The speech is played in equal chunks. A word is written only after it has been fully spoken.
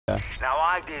Now,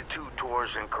 I did 2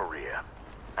 tours in Korea,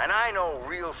 and I know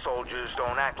real soldiers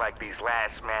don't act like these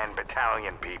last man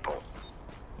battalion people.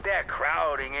 They're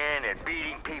crowding in and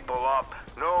beating people up,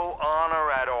 no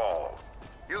honor at all.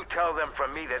 You tell them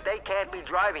from me that they can't be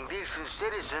driving decent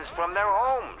citizens from their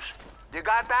homes. You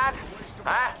got that?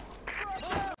 Huh?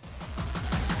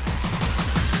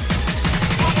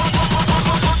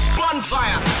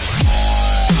 Bonfire!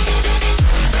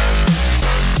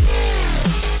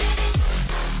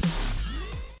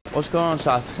 What's going on,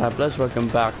 Sassy Tabblers? Welcome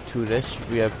back to this.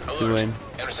 We are doing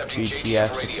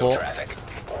GTF support.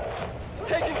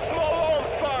 Taking small arms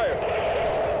fire!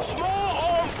 Small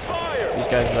arms fire! These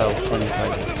guys are level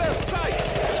 25.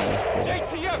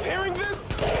 JTF, hearing this?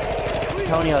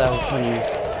 Tell me how level 20.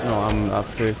 No, I'm up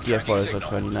 30. I thought it was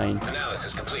 29.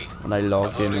 Analysis complete. When I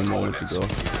logged in a moment ago. I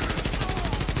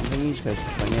think these guys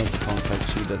are 28. I can't quite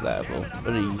see the level.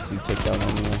 But it easily take down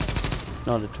anyway.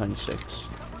 Not at 26.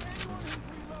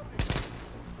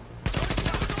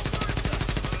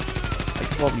 I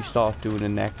could probably start doing the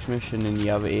next mission in the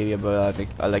other area, but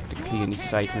I like to clean these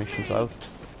side missions out.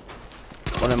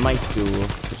 What I might do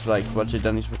is, like, once I've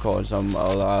done these records,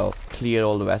 I'll clear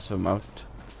all the rest of them out.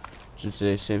 Just do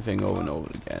the same thing over and over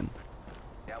again.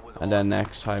 And then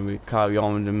next time we carry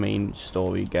on with the main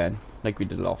story again, like we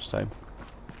did last time.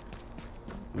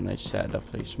 When I said I'll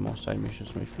play some more side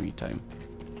missions in my free time.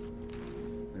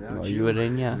 Without you were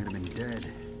in, yeah? We'd have been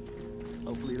dead.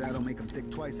 Hopefully that'll make them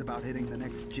think twice about hitting the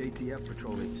next JTF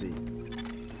patrol they see.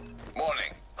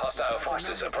 Morning. Hostile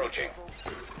forces approaching.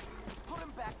 We're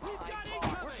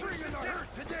bringing the hurt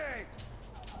today!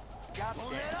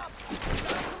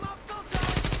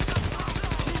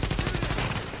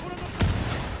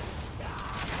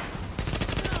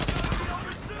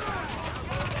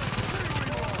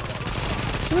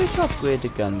 Let's upgrade the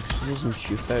gun because it doesn't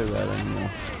shoot very well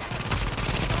anymore.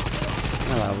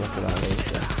 I'll have a look at that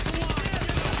later.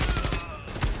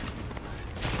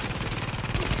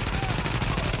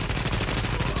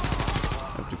 I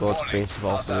have to go to base of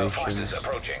operations.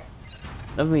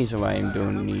 The reason why I'm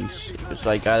doing these is,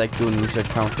 like, I like doing these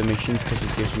encounter missions because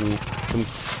it gives me some.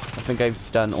 I think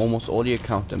I've done almost all the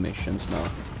encounter missions now.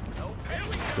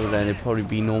 So then it'd probably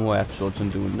be no more episodes than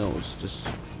doing those. Just.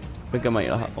 I think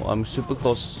I'm super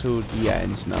close to the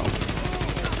end now.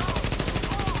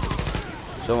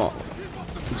 So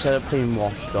instead of playing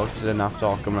Watch Dogs and then after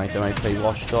Arkham Knight, I might play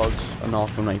Watch Dogs and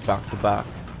Arkham Knight back to back,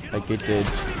 like it did.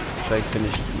 So I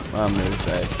finished Mirror's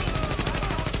Edge.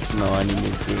 So now any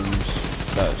new games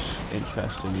that's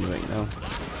interesting me right now.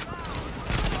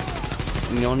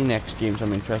 And the only next games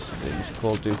I'm interested in is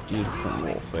Call of Duty Infinite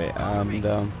Warfare and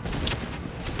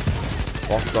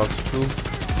Watch Dogs 2.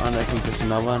 And I think there's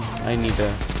another one. I'm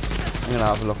gonna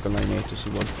have a look online to see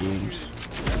what games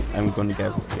I'm gonna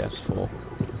get for PS4.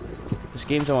 There's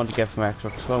games I want to get from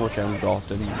Xbox One which I haven't got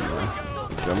in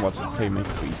I want to play my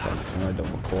free time and I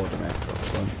don't record on Xbox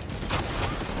One.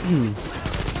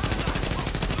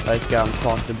 Like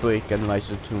Quantum Break and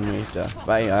Rise of Tomb Raider.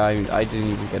 But I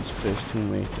didn't even get the first Tomb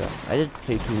Raider. I did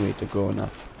play Tomb Raider growing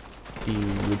up. The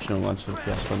original ones for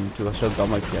PS1 and 2. I still got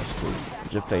my PS2.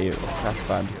 Just play Crash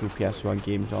Bandicoot PS1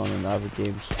 games on and other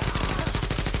games.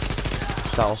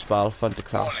 Star Wars Battlefront, the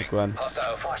classic one.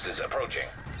 Hostile forces approaching.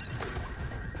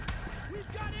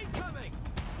 We've got incoming!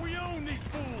 We own these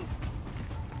fools!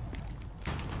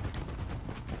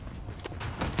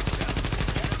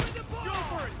 Go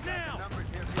for it now!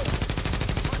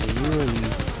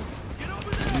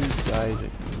 You guys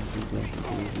are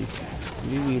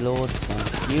you reload, man.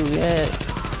 You, yeah,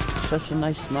 such a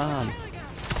nice man.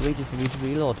 Waiting for me to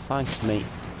reload, thanks mate.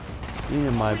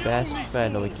 You're my best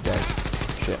friend over today.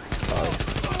 Shit, sorry.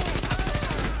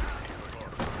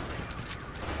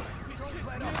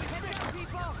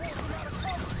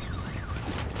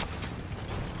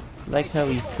 Like how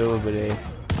you feel over there.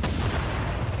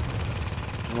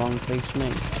 Wrong place,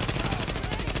 mate.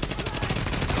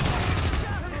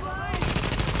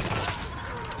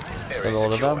 Got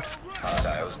all of them.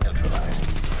 Hostiles neutralized.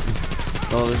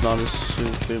 No, there's not a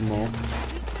super more.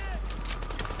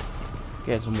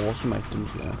 Get some awesome items,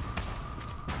 yeah.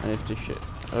 And if this shit.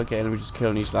 Okay, let me just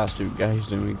kill these last 2 guys.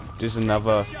 Then there's a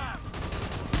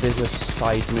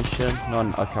side mission.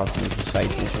 No, I can't finish the side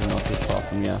mission, not too far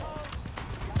from here.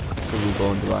 So we'll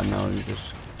go into that now and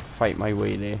just fight my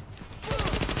way there.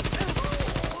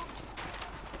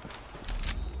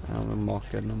 I'm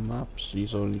marking the maps.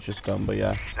 He's only just done, but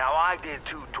yeah. Now, I did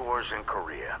 2 tours in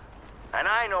Korea, and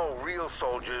I know real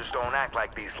soldiers don't act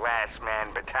like these last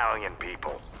man battalion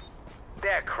people.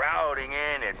 They're crowding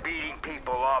in and beating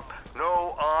people up,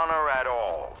 no honor at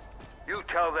all. You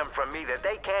tell them from me that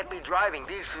they can't be driving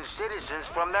decent citizens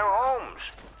from their homes.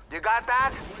 You got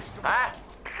that? Huh?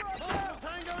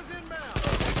 Tango's inbound.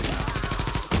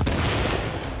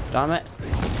 Damn it.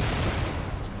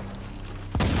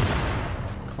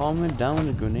 Calm it down with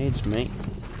the grenades, mate.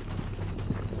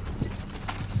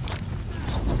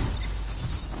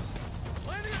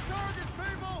 Plenty of targets,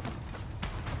 people.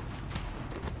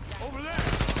 Over there.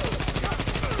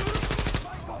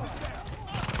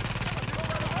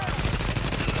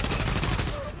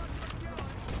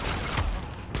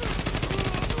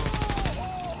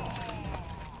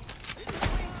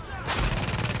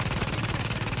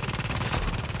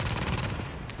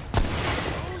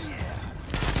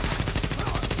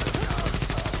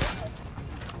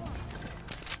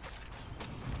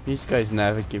 These guys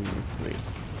never give me free.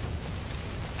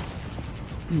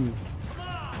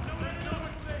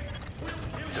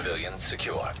 Civilians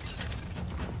secure.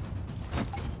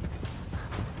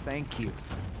 Thank you.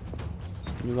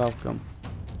 You're welcome.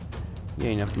 You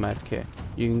ain't enough med kit.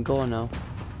 You can go now.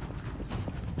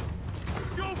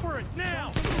 Go for it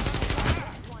now.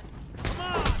 Come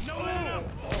on, no let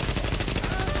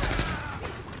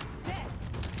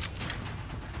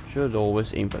Should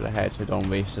always aim for the head so I don't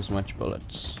waste as much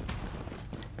bullets.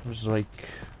 It was like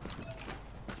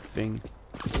thing.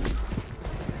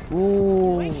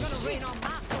 Ooh,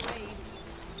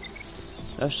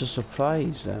 that's a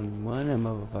surprise then, wasn't it,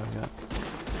 motherfucker?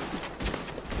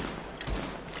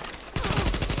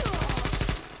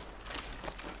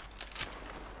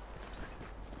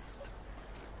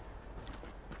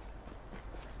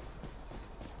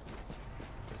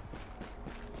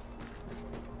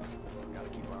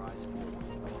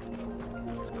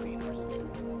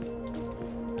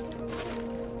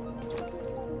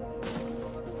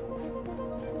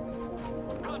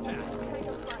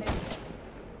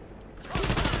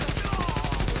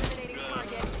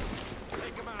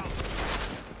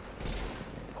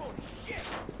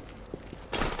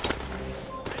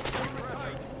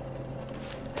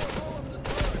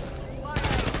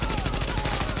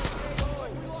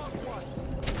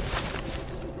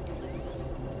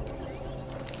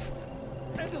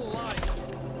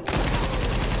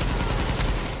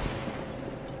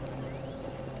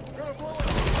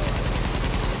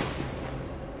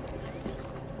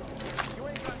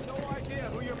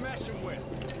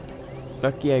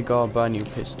 Lucky I got a brand new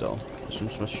pistol. This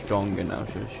one's much stronger now,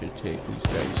 so I should take these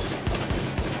guys.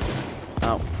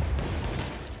 Ow.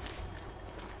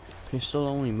 Pistol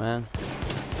only, man.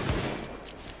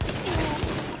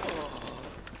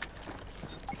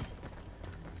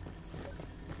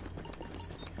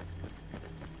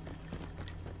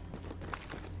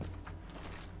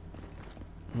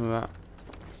 Right.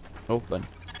 Open.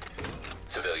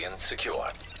 Civilians secure.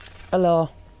 Hello.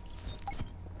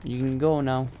 You can go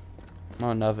now.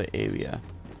 Another area.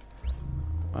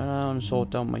 I want to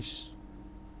sort out my.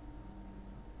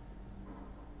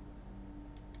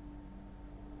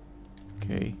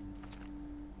 Okay.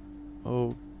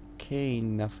 Okay,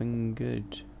 nothing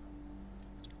good.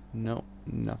 Nope,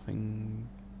 nothing.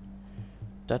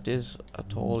 That is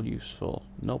at all useful.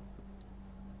 Nope.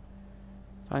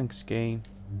 Thanks, game.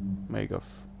 Mega.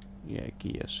 Yeah,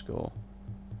 gear score.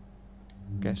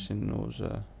 Guessing those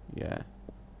are yeah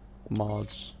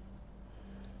mods.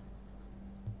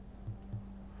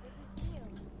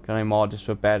 Can I mod this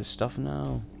for better stuff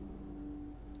now?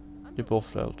 They're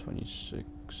both level 26.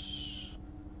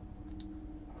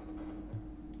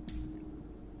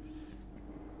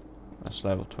 That's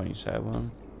level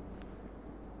 27.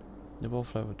 They're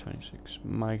both level 26.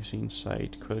 Magazine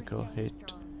sight, critical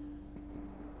hit,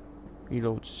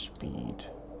 reload speed,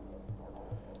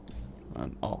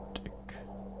 and optic.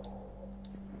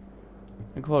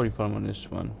 I could probably put them on this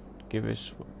one. Give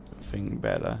this thing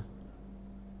better.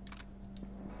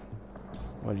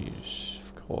 What do you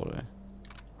call it?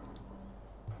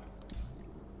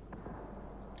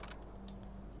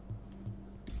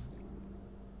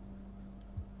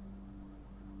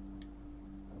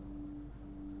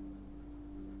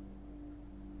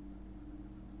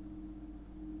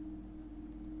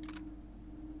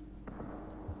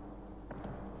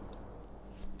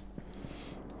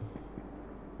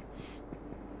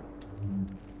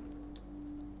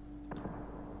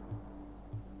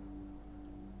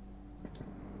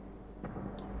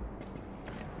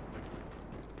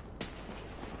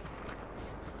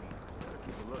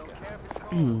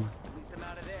 At least I'm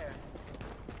out of there.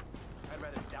 I'd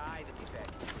rather die than be back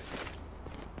here with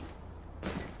you.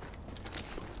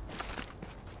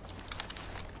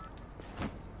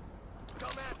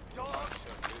 Dumbass dog!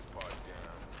 Shut this part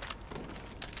down.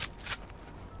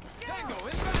 Tango,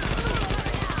 inbound!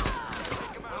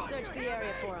 I'll search the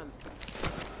area for him.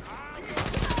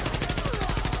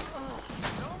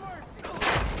 No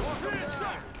mercy!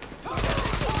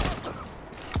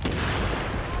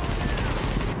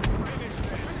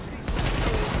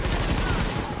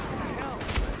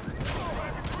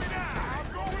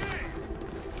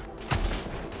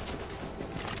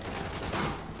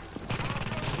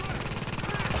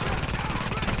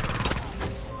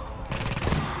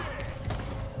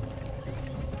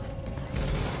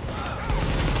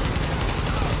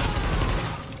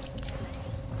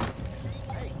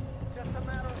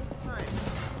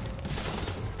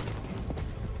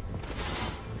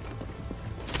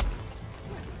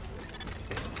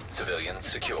 Civilians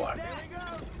secure.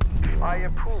 I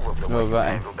approve of the way you Alright.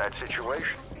 handled that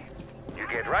situation. You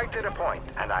get right to the point,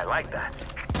 and I like that.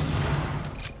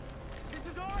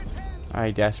 I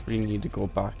desperately need to go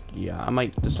back. Yeah, I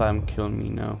might just let him kill me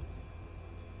now.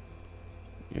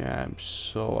 Yeah, I'm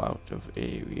so out of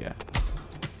area.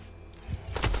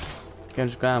 Can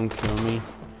just grab him, kill me.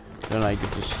 Then I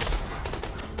could just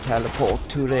teleport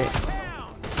to there.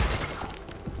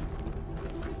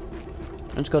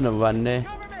 I'm just gonna run there.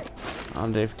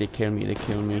 And if they kill me, they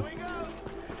kill me.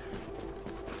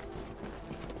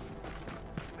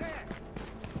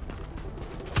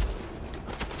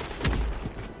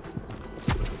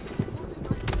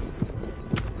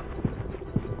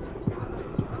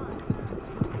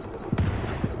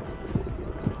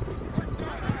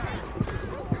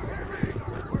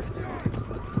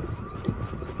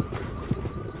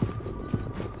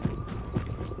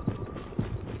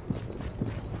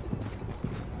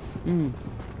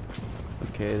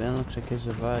 Okay, then looks like I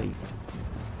survived.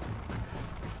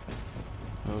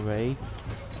 Hooray.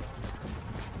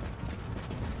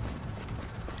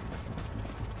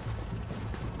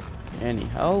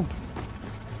 Anyhow,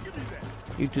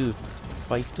 you two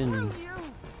fighting.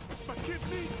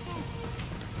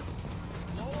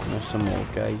 There's some more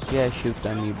guys. Yeah, shoot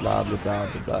them, you blah blah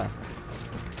blah blah blah.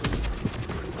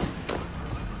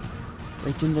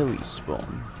 Right in the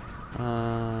respawn.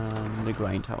 The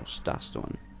grindhouse, that's the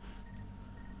one.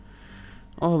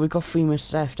 Oh, we got 3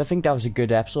 minutes left. I think that was a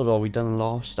good episode, or we done a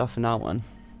lot of stuff in that one.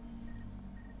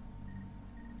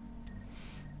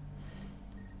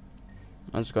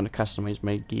 I'm just going to customize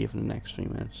my gear for the next 3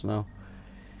 minutes now.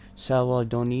 Sell what I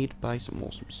don't need, buy some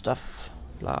awesome stuff.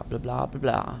 Blah blah blah blah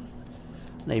blah.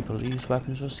 Enable these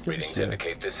weapons for skills. Readings here.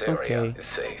 indicate this area Okay. is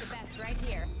safe. That's right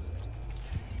here.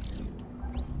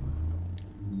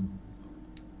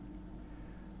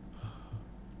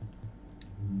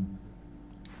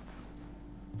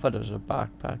 I thought it was a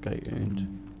backpack I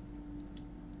earned.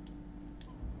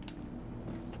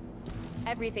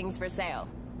 Everything's for sale.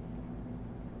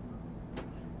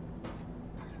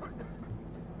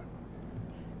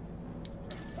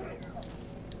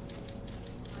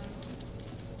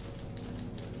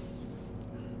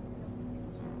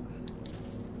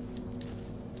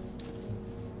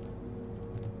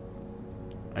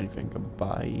 Anything I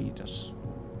buy that's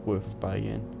worth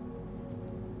buying.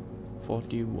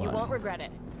 41. You won't regret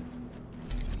it.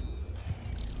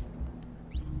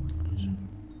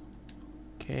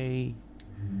 Okay.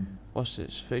 What's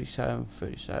this? 37,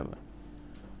 37.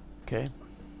 Okay.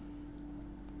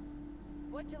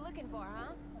 What you looking for,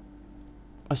 huh?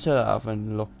 I still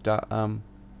haven't looked at what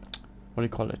do you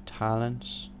call it?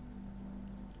 Talents.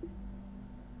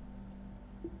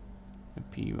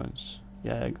 Appearance.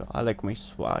 Yeah, I like my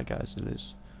swag as it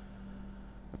is.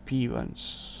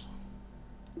 Appearance.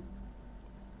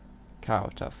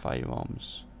 Character,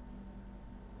 firearms.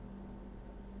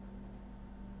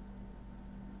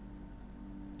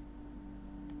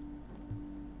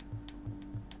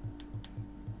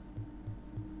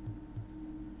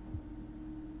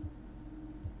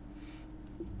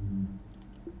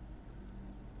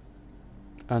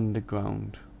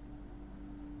 Underground.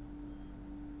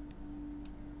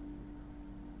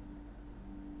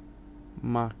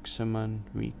 Maximum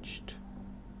reached.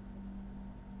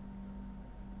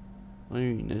 I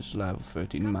mean, this level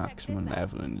 13 maximum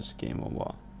level in this game or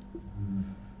what?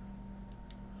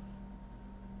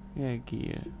 Yeah,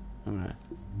 gear. I'm gonna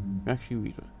actually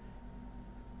read it.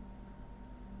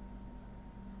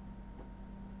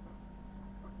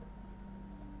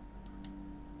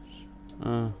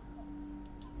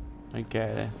 I get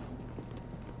it.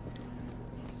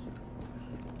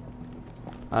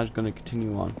 I was gonna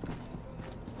continue on.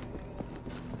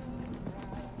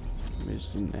 Where's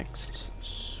the next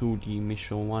Sudi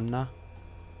mission one now?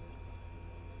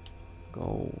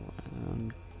 Go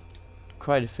and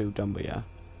quite a few done, but yeah.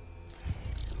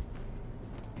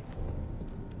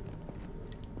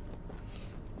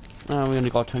 We only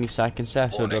got 20 seconds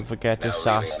left, so don't forget to Now leaving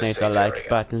the assassinate safe the like area.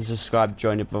 button, subscribe,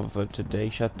 join the brother for today.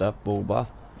 Shut up, Boba.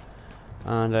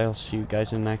 And I'll see you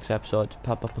guys in the next episode.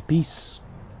 Pop up a peace.